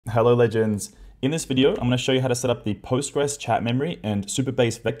Hello legends. In this video, I'm going to show you how to set up the Postgres chat memory and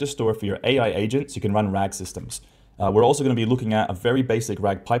Supebase Vector Store for your AI agent so you can run RAG systems. We're also going to be looking at a very basic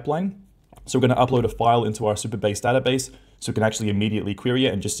RAG pipeline. So we're going to upload a file into our Supebase database so we can actually immediately query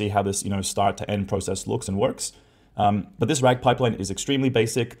it and just see how this start to end process looks and works. But this RAG pipeline is extremely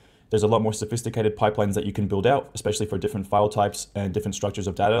basic. There's a lot more sophisticated pipelines that you can build out, especially for different file types and different structures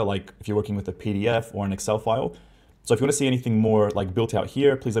of data, like if you're working with a PDF or an Excel file. So if you want to see anything more like built out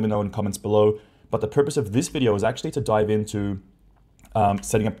here, please let me know in the comments below. But the purpose of this video is actually to dive into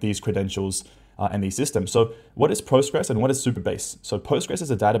setting up these credentials and these systems. So what is Postgres and what is Supebase? So Postgres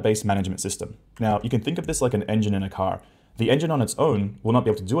is a database management system. Now you can think of this like an engine in a car. The engine on its own will not be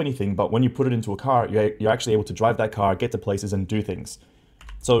able to do anything, but when you put it into a car, you're actually able to drive that car, get to places and do things.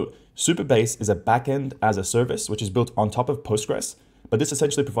 So Supebase is a backend as a service, which is built on top of Postgres, but this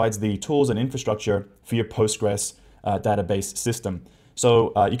essentially provides the tools and infrastructure for your Postgres database system.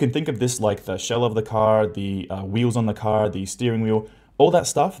 So you can think of this like the shell of the car, the wheels on the car, the steering wheel, all that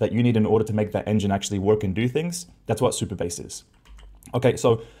stuff that you need in order to make that engine actually work and do things. That's what Supebase is. Okay,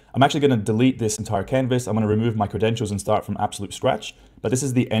 so I'm actually going to delete this entire canvas. I'm going to remove my credentials and start from absolute scratch. But this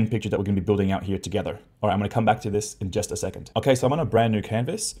is the end picture that we're going to be building out here together. All right, I'm going to come back to this in just a second. Okay, so I'm on a brand new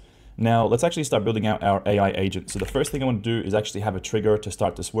canvas. Now let's actually start building out our AI agent. So the first thing I want to do is actually have a trigger to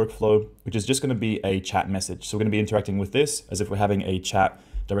start this workflow, which is just going to be a chat message. So we're going to be interacting with this as if we're having a chat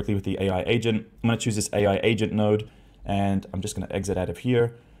directly with the AI agent. I'm going to choose this AI agent node, and I'm just going to exit out of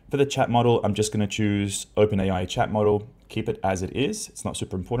here. For the chat model, I'm just going to choose OpenAI chat model, keep it as it is. It's not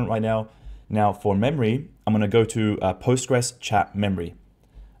super important right now. Now for memory, I'm going to go to Postgres chat memory.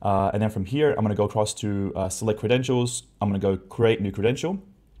 And then from here, I'm going to go across to select credentials. I'm going to go create new credential.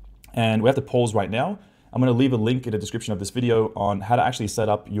 And we have to pause right now. I'm going to leave a link in the description of this video on how to actually set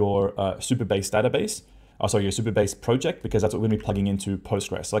up your Supebase database, your Supebase project, because that's what we're going to be plugging into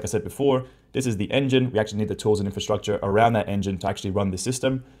Postgres. So like I said before, this is the engine. We actually need the tools and infrastructure around that engine to actually run the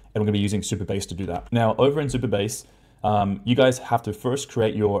system. And we're going to be using Supebase to do that. Now over in Supebase, you guys have to first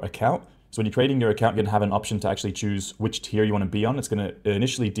create your account. So when you're creating your account, you're going to have an option to actually choose which tier you want to be on. It's going to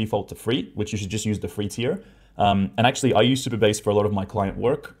initially default to free, which you should just use the free tier. And actually, I use Supebase for a lot of my client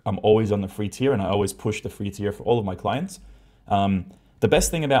work. I'm always on the free tier, and I always push the free tier for all of my clients. The best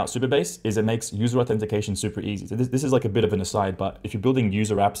thing about Supebase is it makes user authentication super easy. So this is like a bit of an aside, but if you're building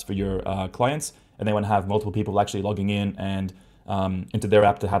user apps for your clients and they want to have multiple people actually logging in and into their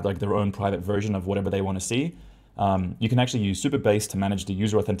app to have like their own private version of whatever they want to see, you can actually use Supebase to manage the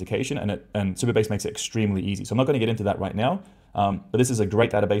user authentication, and Supebase makes it extremely easy. So I'm not going to get into that right now, but this is a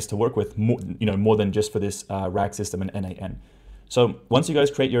great database to work with, more than just for this RAG system and n8n. So once you guys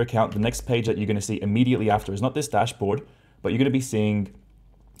create your account, the next page that you're going to see immediately after is not this dashboard, but you're going to be seeing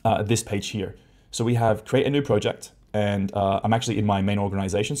this page here. So we have create a new project, and I'm actually in my main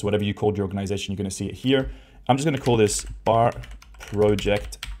organization. So whatever you called your organization, you're going to see it here. I'm just going to call this Bart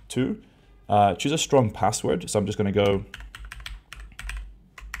Project 2. Choose a strong password. So I'm just going to go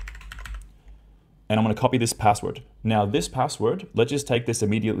and I'm going to copy this password. Now this password, let's just take this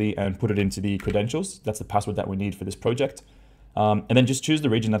immediately and put it into the credentials. That's the password that we need for this project. And then just choose the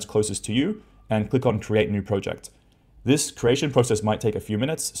region that's closest to you and click on create new project. This creation process might take a few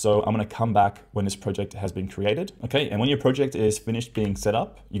minutes, so I'm going to come back when this project has been created. Okay, and when your project is finished being set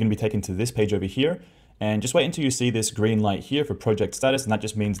up, you're going to be taken to this page over here. And just wait until you see this green light here for project status, and that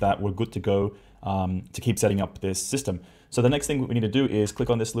just means that we're good to go to keep setting up this system. So the next thing we need to do is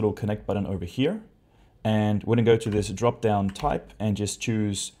click on this little connect button over here, and we're going to go to this drop down type and just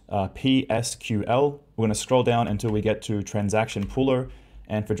choose PSQL. We're going to scroll down until we get to transaction pooler.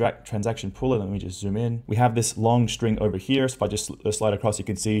 And for transaction pooler, let me just zoom in. We have this long string over here. So if I just slide across, you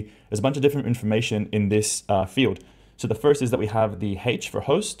can see there's a bunch of different information in this field. So the first is that we have the H for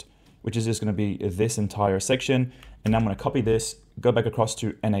host, which is just going to be this entire section. And now I'm going to copy this, go back across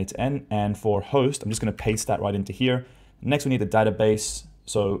to n8n, and for host, I'm just going to paste that right into here. Next, we need the database.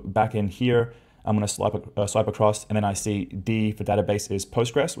 So back in here, I'm going to swipe across, and then I see D for database is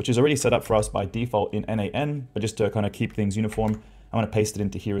Postgres, which is already set up for us by default in n8n, but just to kind of keep things uniform, I'm going to paste it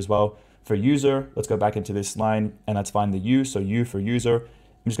into here as well. For user, let's go back into this line, and let's find the U, so U for user.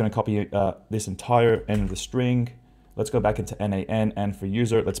 I'm just going to copy this entire end of the string. Let's go back into n8n, and for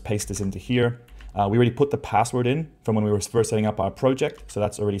user, let's paste this into here. We already put the password in from when we were first setting up our project, so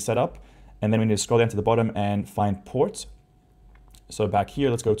that's already set up. And then we need to scroll down to the bottom and find port. So back here,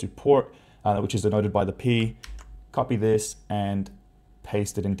 let's go to port, which is denoted by the P. Copy this and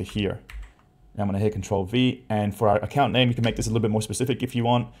paste it into here. Now I'm going to hit Control V, and for our account name, you can make this a little bit more specific if you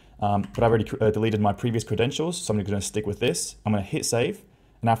want, but I've already deleted my previous credentials, so I'm going to stick with this. I'm going to hit save,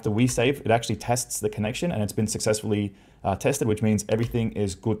 and after we save, it actually tests the connection, and it's been successfully tested, which means everything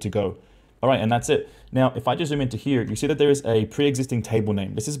is good to go. All right, and that's it. Now, if I just zoom into here, you see that there is a pre-existing table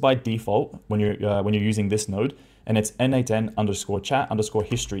name. This is by default when you're using this node, and it's n8n underscore chat underscore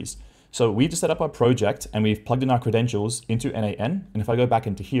histories. So we just set up our project and we've plugged in our credentials into n8n. And if I go back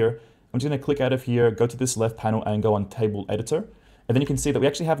into here, I'm just going to click out of here, go to this left panel and go on table editor. And then you can see that we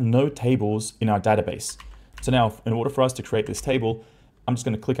actually have no tables in our database. So now in order for us to create this table, I'm just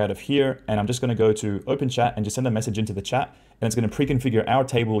going to click out of here and I'm just going to go to open chat and just send a message into the chat. And it's going to pre-configure our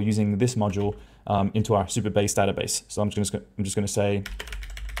table using this module into our Supebase database. So I'm just going to say,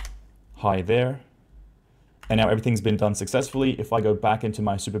 hi there. And now everything's been done successfully. If I go back into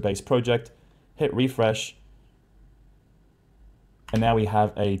my Supebase project, hit refresh, and now we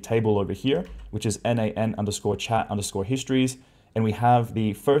have a table over here, which is n8n underscore chat underscore histories. And we have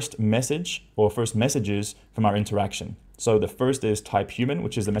the first message or first messages from our interaction. So the first is type human,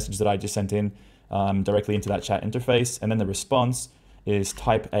 which is the message that I just sent in directly into that chat interface. And then the response is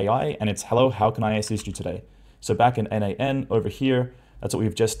type AI, and it's hello, how can I assist you today? So back in n8n over here, that's what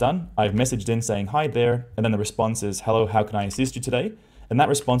we've just done. I've messaged in saying hi there, and then the response is hello, how can I assist you today? And that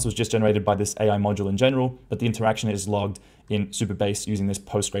response was just generated by this AI module in general, but the interaction is logged in Supebase using this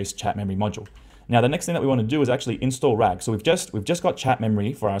Postgres chat memory module. Now, the next thing that we want to do is actually install RAG. So we've just got chat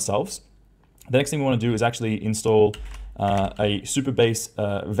memory for ourselves. The next thing we want to do is actually install a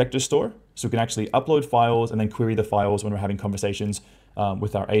Supebase Vector Store, so we can actually upload files and then query the files when we're having conversations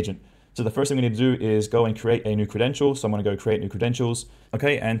with our agent. So the first thing we need to do is go and create a new credential. So I'm going to go create new credentials.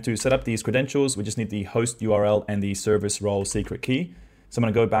 Okay, and to set up these credentials, we just need the host URL and the service role secret key. So I'm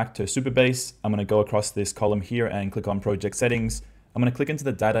going to go back to Supebase. I'm going to go across this column here and click on project settings. I'm going to click into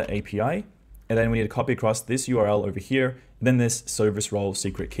the data API. And then we need to copy across this URL over here, and then this service role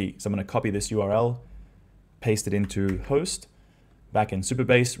secret key. So I'm going to copy this URL, paste it into host, back in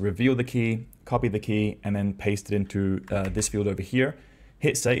Supebase, reveal the key, copy the key, and then paste it into this field over here.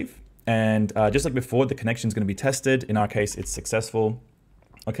 Hit save. And just like before, the connection is going to be tested. In our case, it's successful.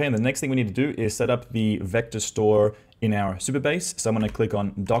 Okay, and the next thing we need to do is set up the vector store in our Supebase. So I'm going to click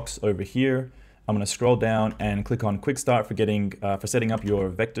on docs over here. I'm going to scroll down and click on quick start for setting up your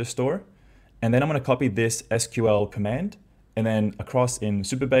vector store. And then I'm going to copy this SQL command. And then across in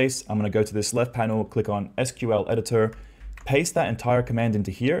Supebase, I'm going to go to this left panel, click on SQL editor, paste that entire command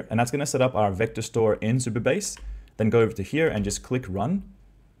into here. And that's going to set up our vector store in Supebase. Then go over to here and just click run.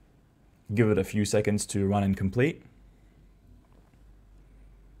 Give it a few seconds to run and complete.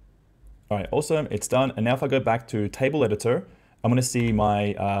 All right, awesome, it's done. And now if I go back to table editor, I'm going to see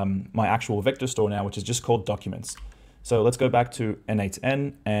my, my actual vector store now, which is just called documents. So let's go back to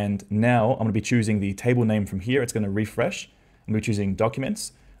n8n, and now I'm going to be choosing the table name from here. It's going to refresh. I'm going to be choosing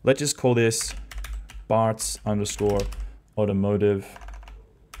documents. Let's just call this Bart's underscore automotive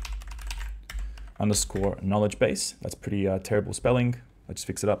underscore knowledge base. That's pretty terrible spelling. Let's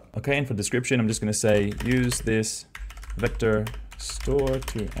fix it up. Okay, and for description, I'm just going to say use this vector store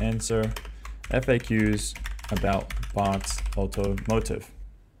to answer FAQs about Bart's automotive.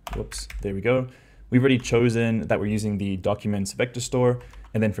 Whoops, there we go. We've already chosen that we're using the documents vector store.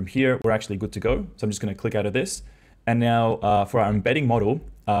 And then from here, we're actually good to go. So I'm just going to click out of this. And now for our embedding model,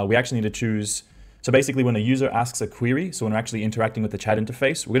 we actually need to choose. So basically when a user asks a query, so when we're actually interacting with the chat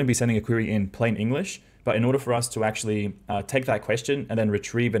interface, we're going to be sending a query in plain English. But in order for us to actually take that question and then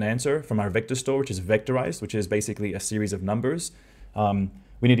retrieve an answer from our vector store, which is vectorized, which is basically a series of numbers,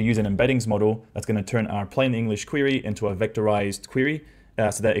 we need to use an embeddings model that's going to turn our plain English query into a vectorized query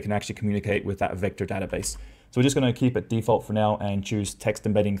so that it can actually communicate with that vector database. So we're just going to keep it default for now and choose text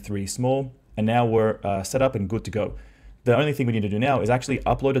embedding 3 small. And now we're set up and good to go. The only thing we need to do now is actually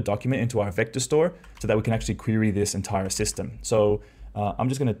upload a document into our vector store so that we can actually query this entire system. So I'm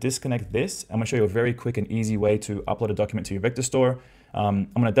just going to disconnect this. I'm going to show you a very quick and easy way to upload a document to your vector store. I'm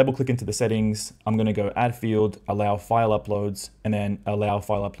going to double click into the settings. I'm going to go add field, allow file uploads, and then allow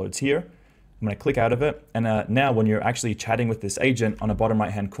file uploads here. I'm going to click out of it. And now when you're actually chatting with this agent on the bottom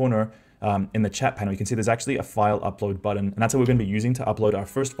right-hand corner in the chat panel, you can see there's actually a file upload button. And that's what we're going to be using to upload our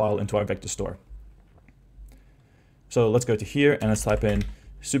first file into our vector store. So let's go to here and let's type in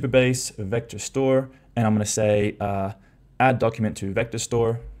Supebase Vector Store. And I'm going to say add document to vector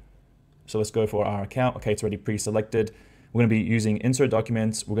store. So let's go for our account. Okay, it's already pre-selected. We're going to be using insert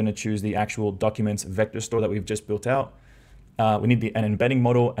documents. We're going to choose the actual documents vector store that we've just built out. We need an embedding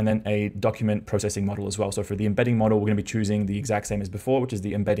model and then a document processing model as well. So for the embedding model, we're going to be choosing the exact same as before, which is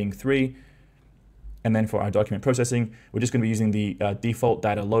the embedding 3. And then for our document processing, we're just going to be using the default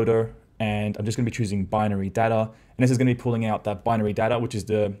data loader. And I'm just going to be choosing binary data. And this is going to be pulling out that binary data, which is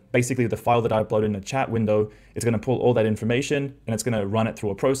basically the file that I uploaded in the chat window. It's going to pull all that information and it's going to run it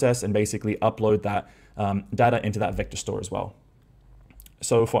through a process and basically upload that data into that vector store as well.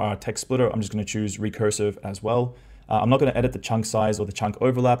 So for our text splitter, I'm just going to choose recursive as well. I'm not going to edit the chunk size or the chunk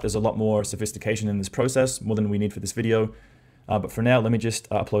overlap. There's a lot more sophistication in this process, more than we need for this video. But for now, let me just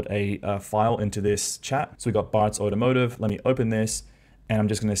upload a file into this chat. So we got Bart's Automotive. Let me open this, and I'm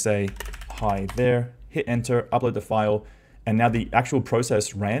just going to say hi there, hit enter, upload the file. And now the actual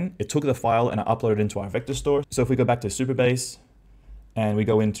process ran. It took the file and I uploaded it into our vector store. So if we go back to Supabase and we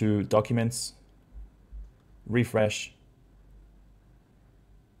go into documents, refresh.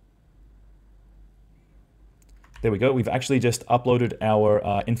 There we go. We've actually just uploaded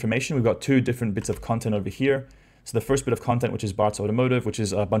our information. We've got two different bits of content over here. So the first bit of content, which is Bart's Automotive, which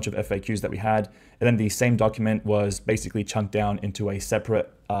is a bunch of FAQs that we had. And then the same document was basically chunked down into a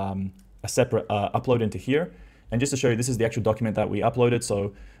separate upload into here. And just to show you, this is the actual document that we uploaded.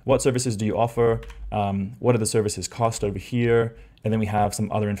 So what services do you offer? What are the services cost over here? And then we have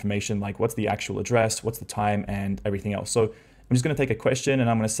some other information like what's the actual address, what's the time, and everything else. So I'm just going to take a question and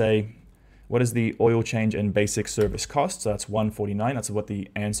I'm going to say, what is the oil change and basic service cost? So that's $149. That's what the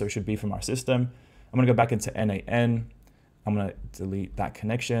answer should be from our system. I'm going to go back into n8n. I'm going to delete that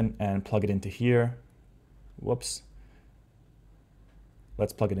connection and plug it into here. Whoops.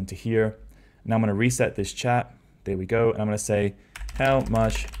 Let's plug it into here. Now I'm going to reset this chat. There we go. And I'm going to say, how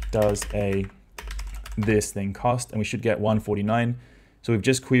much does this thing cost? And we should get $149. So we've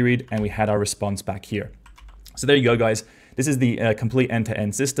just queried and we had our response back here. So there you go, guys. This is the complete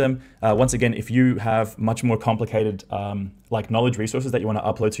end-to-end system. Once again, if you have much more complicated like knowledge resources that you want to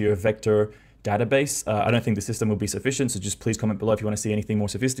upload to your vector database, I don't think the system will be sufficient. So just please comment below if you want to see anything more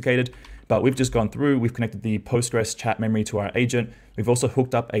sophisticated. But we've just gone through, we've connected the Postgres chat memory to our agent. We've also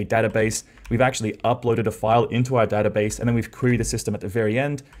hooked up a database. We've actually uploaded a file into our database, and then we've queried the system at the very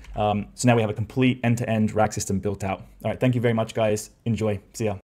end. So now we have a complete end-to-end RAG system built out. All right, thank you very much, guys. Enjoy. See ya.